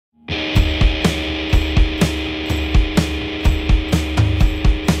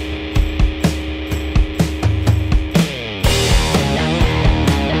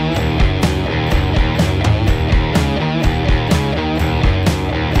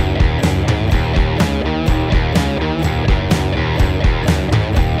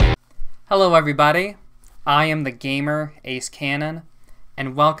Hello everybody, I am the gamer Ace Cannon,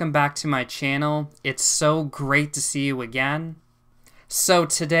 and welcome back to my channel. It's so great to see you again. So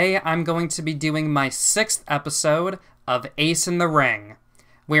today I'm going to be doing my 6th episode of Ace in the Ring,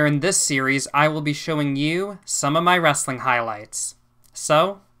 where in this series I will be showing you some of my wrestling highlights.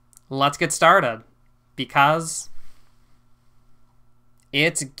 So, let's get started, because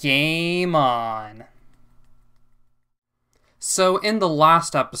it's game on. So in the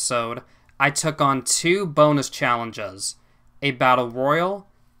last episode, I took on 2 bonus challenges, a battle royal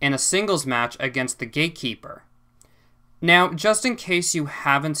and a singles match against the Gatekeeper. Now, just in case you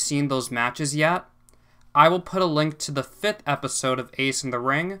haven't seen those matches yet, I will put a link to the 5th episode of Ace in the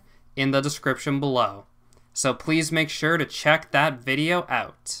Ring in the description below, so please make sure to check that video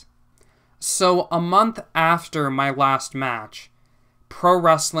out. So a month after my last match, pro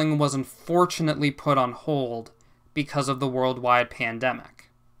wrestling was unfortunately put on hold because of the worldwide pandemic.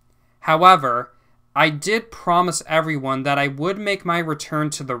 However, I did promise everyone that I would make my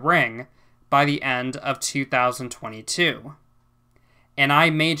return to the ring by the end of 2022. And I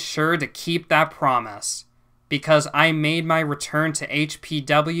made sure to keep that promise, because I made my return to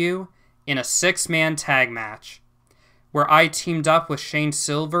HPW in a 6-man tag match, where I teamed up with Shane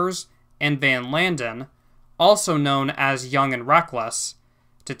Silvers and Van Landen, also known as Young and Reckless,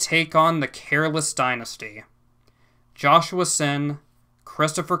 to take on the Careless Dynasty. Joshua Sin,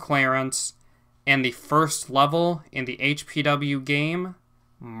 Christopher Clarence, and the first level in the HPW game,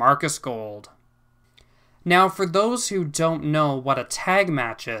 Marcus Gold. Now, for those who don't know what a tag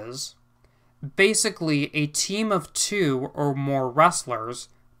match is, basically a team of 2 or more wrestlers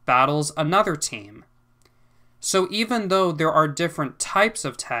battles another team. So even though there are different types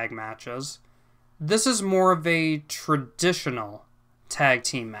of tag matches, this is more of a traditional tag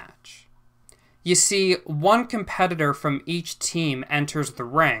team match. You see, one competitor from each team enters the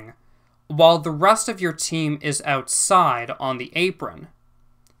ring, while the rest of your team is outside on the apron.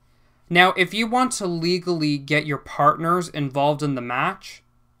 Now, if you want to legally get your partners involved in the match,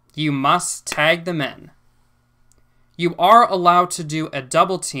 you must tag them in. You are allowed to do a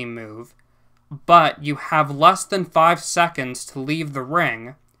double team move, but you have less than 5 seconds to leave the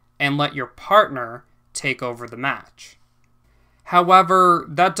ring and let your partner take over the match. However,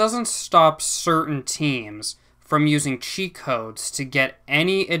 that doesn't stop certain teams from using cheat codes to get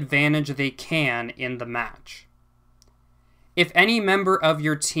any advantage they can in the match. If any member of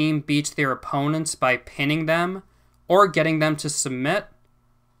your team beats their opponents by pinning them or getting them to submit,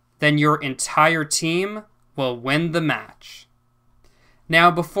 then your entire team will win the match.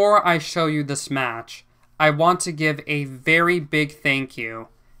 Now, before I show you this match, I want to give a very big thank you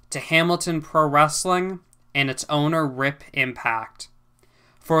to Hamilton Pro Wrestling and its owner Rip Impact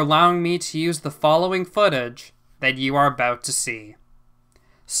for allowing me to use the following footage that you are about to see.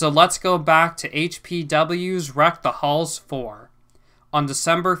 So let's go back to HPW's Wreck the Halls 4 on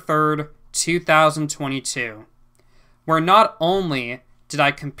December 3rd, 2022, where not only did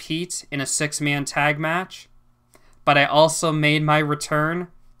I compete in a 6-man tag match, but I also made my return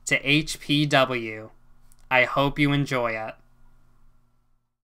to HPW. I hope you enjoy it.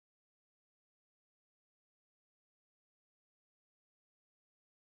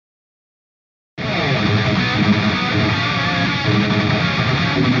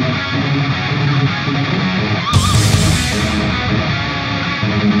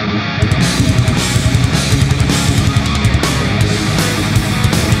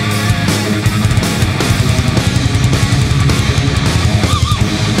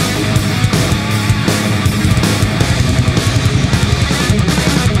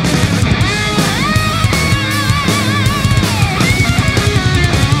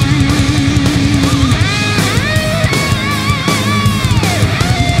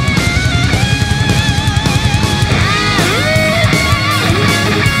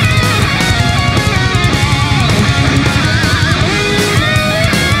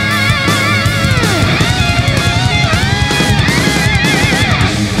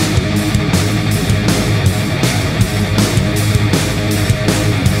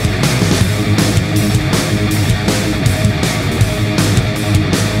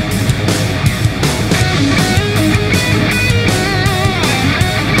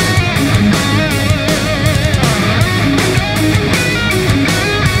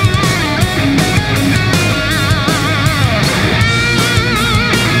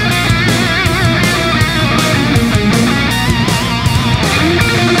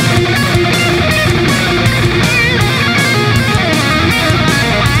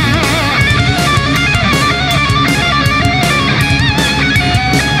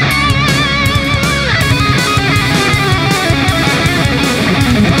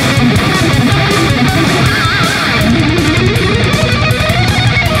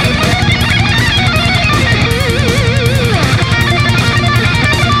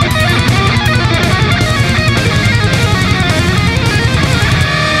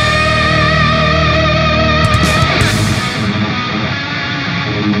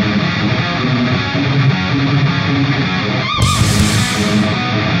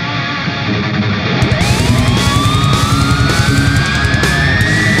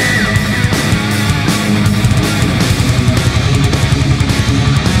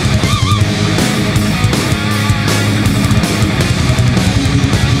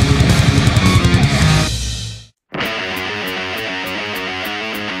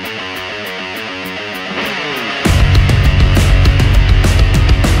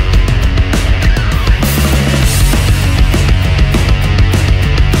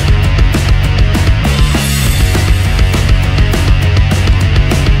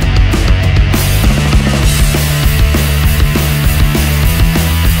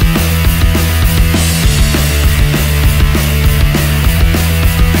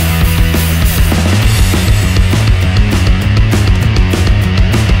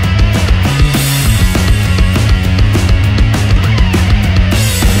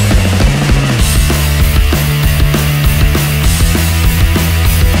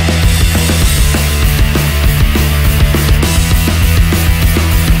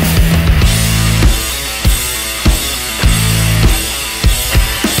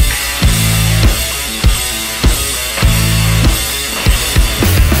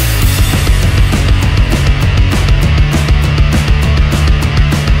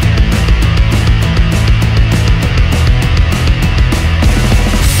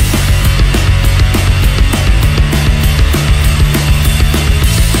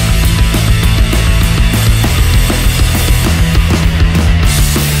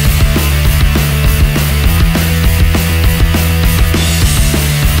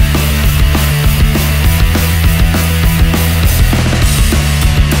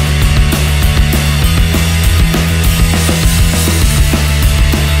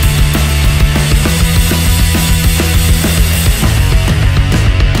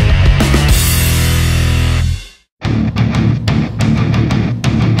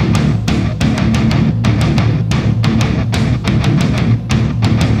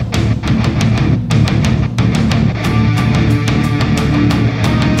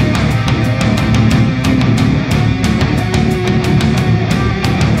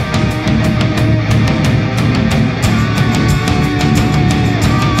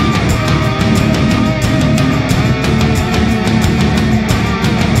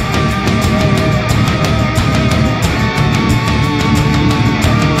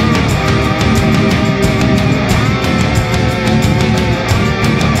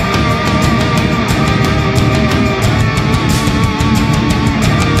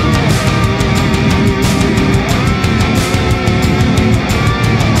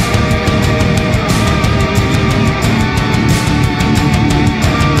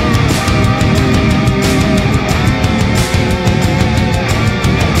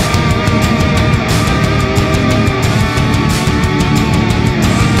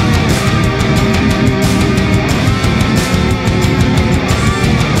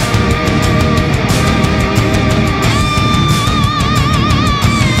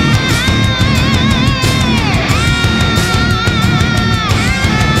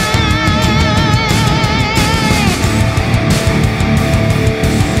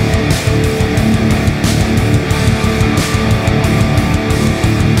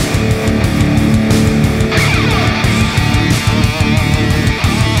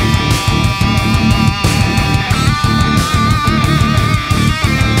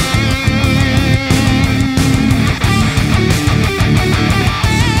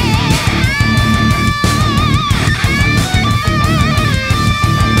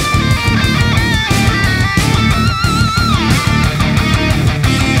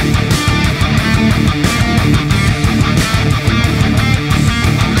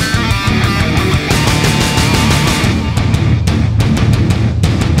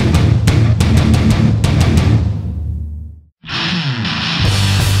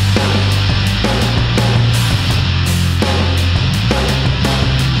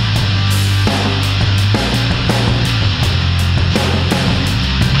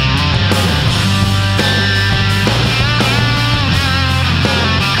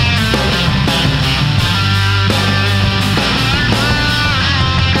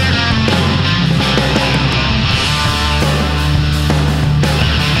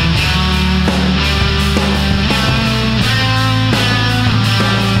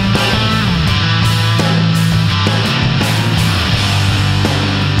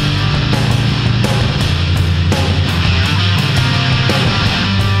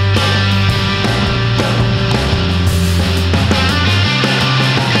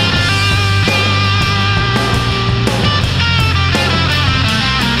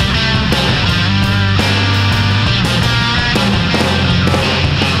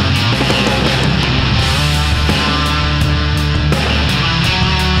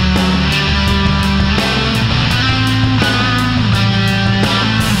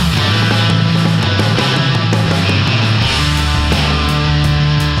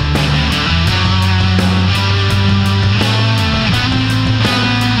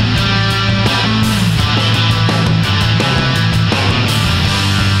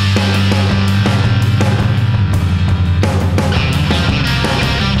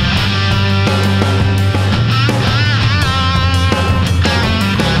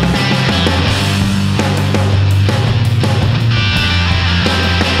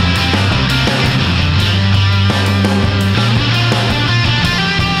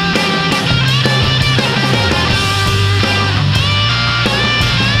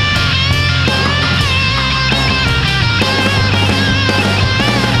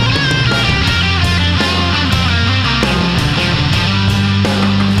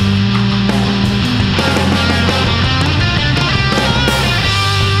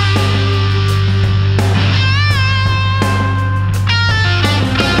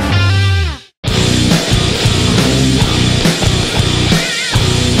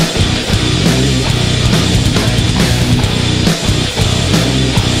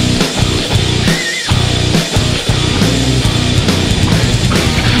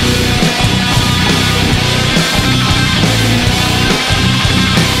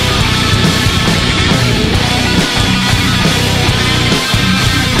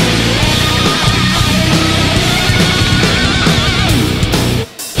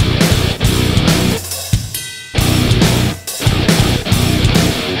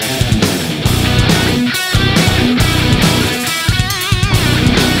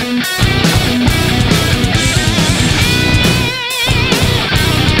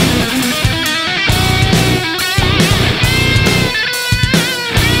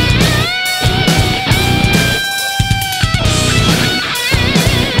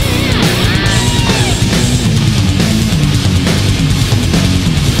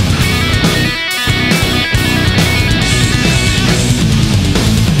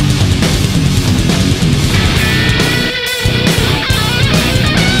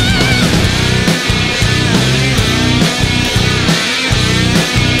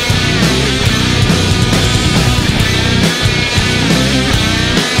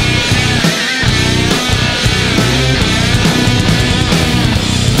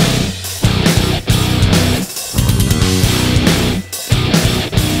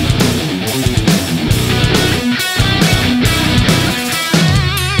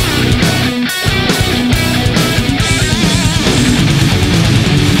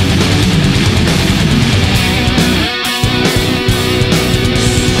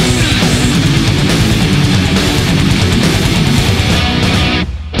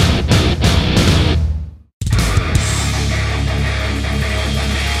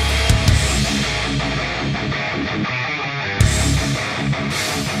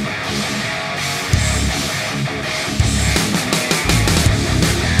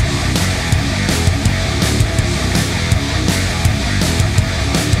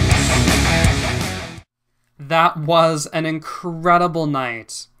 That was an incredible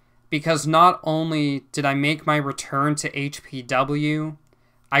night, because not only did I make my return to HPW,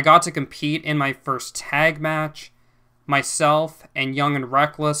 I got to compete in my first tag match, myself and Young and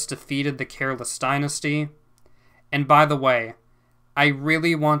Reckless defeated the Careless Dynasty, and by the way, I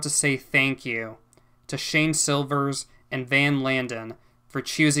really want to say thank you to Shane Silvers and Van Landen for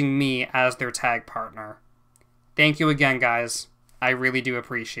choosing me as their tag partner. Thank you again, guys. I really do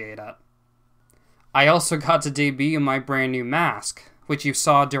appreciate it. I also got to debut my brand new mask, which you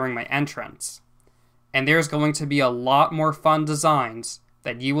saw during my entrance. And there's going to be a lot more fun designs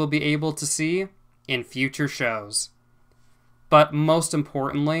that you will be able to see in future shows. But most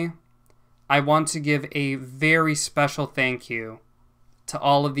importantly, I want to give a very special thank you to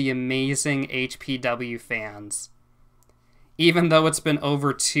all of the amazing HPW fans. Even though it's been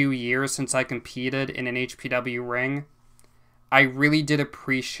over 2 years since I competed in an HPW ring, I really did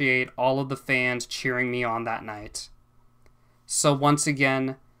appreciate all of the fans cheering me on that night. So once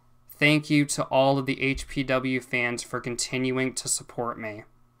again, thank you to all of the HPW fans for continuing to support me.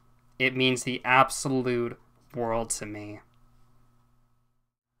 It means the absolute world to me.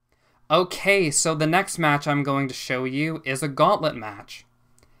 Okay, so the next match I'm going to show you is a gauntlet match.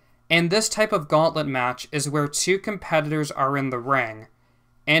 And this type of gauntlet match is where 2 competitors are in the ring,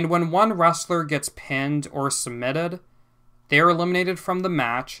 and when one wrestler gets pinned or submitted, they are eliminated from the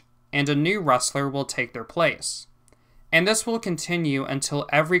match, and a new wrestler will take their place. And this will continue until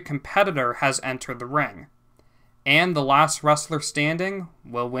every competitor has entered the ring, and the last wrestler standing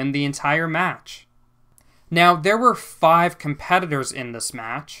will win the entire match. Now, there were 5 competitors in this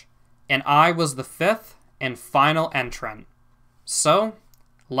match, and I was the 5th and final entrant. So,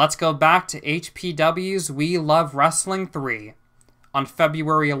 let's go back to HPW's We Love Wrestling 3 on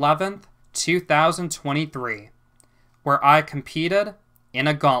February 11th, 2023, where I competed in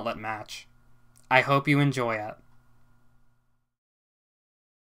a gauntlet match. I hope you enjoy it.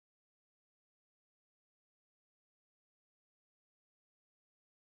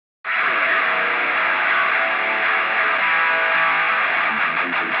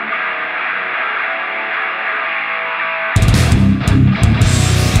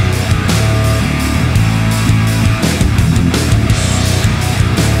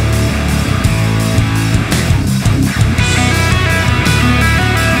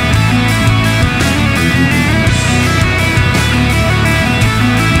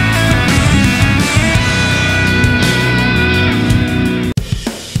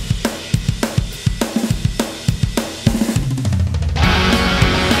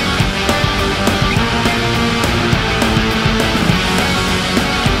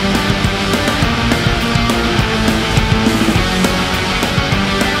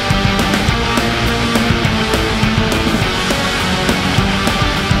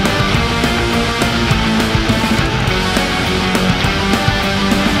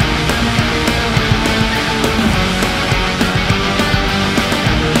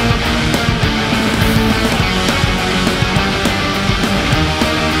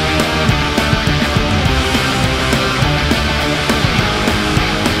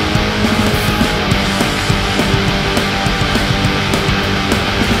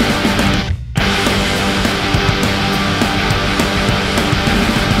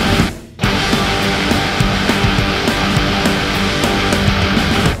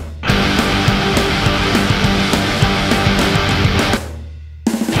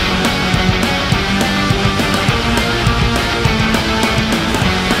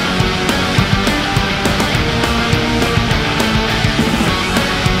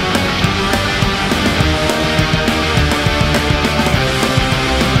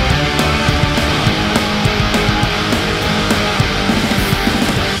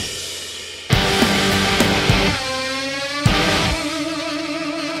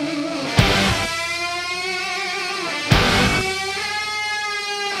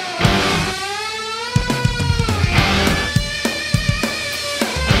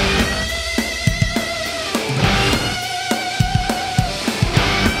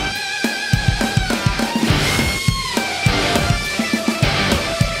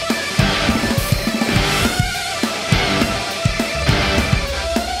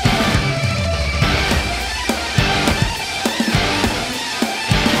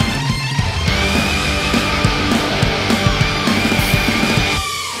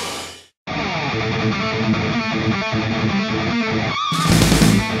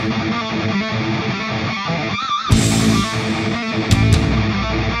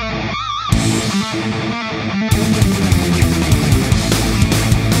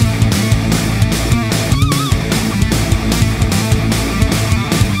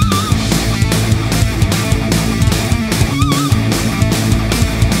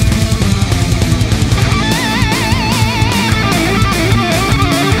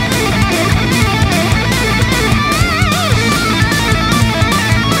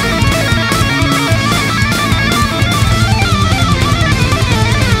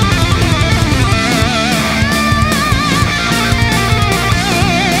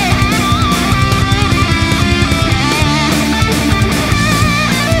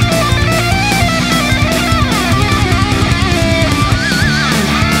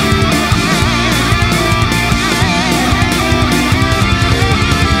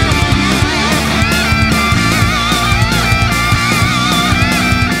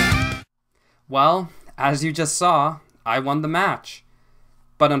 Well, as you just saw, I won the match.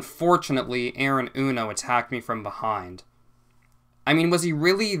 But unfortunately, Aaron Uno attacked me from behind. I mean, was he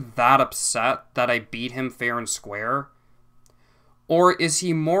really that upset that I beat him fair and square? Or is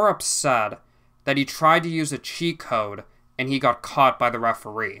he more upset that he tried to use a cheat code and he got caught by the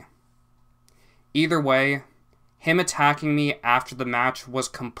referee? Either way, him attacking me after the match was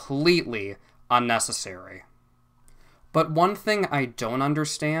completely unnecessary. But one thing I don't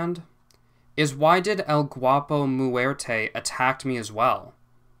understand is why did El Guapo Muerte attack me as well?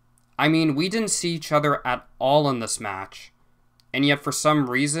 I mean, we didn't see each other at all in this match, and yet for some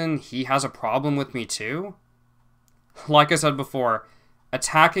reason he has a problem with me too? Like I said before,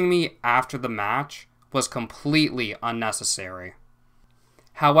 attacking me after the match was completely unnecessary.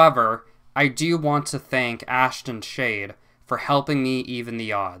 However, I do want to thank Ashton Shade for helping me even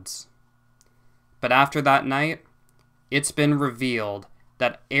the odds. But after that night, it's been revealed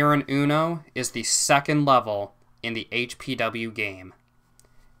that Aaron Uno is the second level in the HPW game,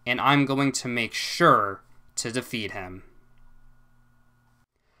 and I'm going to make sure to defeat him.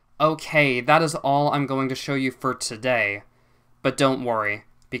 Okay, that is all I'm going to show you for today, but don't worry,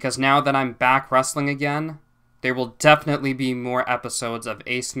 because now that I'm back wrestling again, there will definitely be more episodes of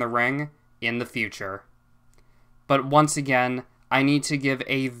Ace in the Ring in the future. But once again, I need to give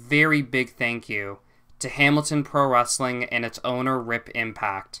a very big thank you to Hamilton Pro Wrestling and its owner Rip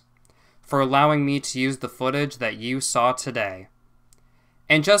Impact for allowing me to use the footage that you saw today.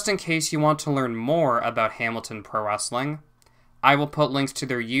 And just in case you want to learn more about Hamilton Pro Wrestling, I will put links to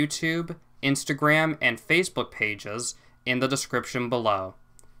their YouTube, Instagram, and Facebook pages in the description below,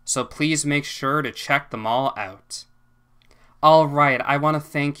 so please make sure to check them all out. Alright, I want to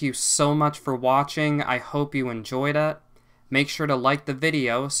thank you so much for watching. I hope you enjoyed it. Make sure to like the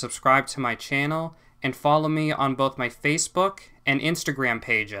video, subscribe to my channel, and follow me on both my Facebook and Instagram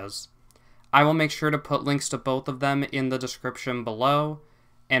pages. I will make sure to put links to both of them in the description below.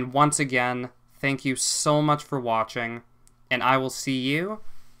 And once again, thank you so much for watching, and I will see you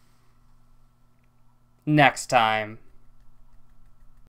next time.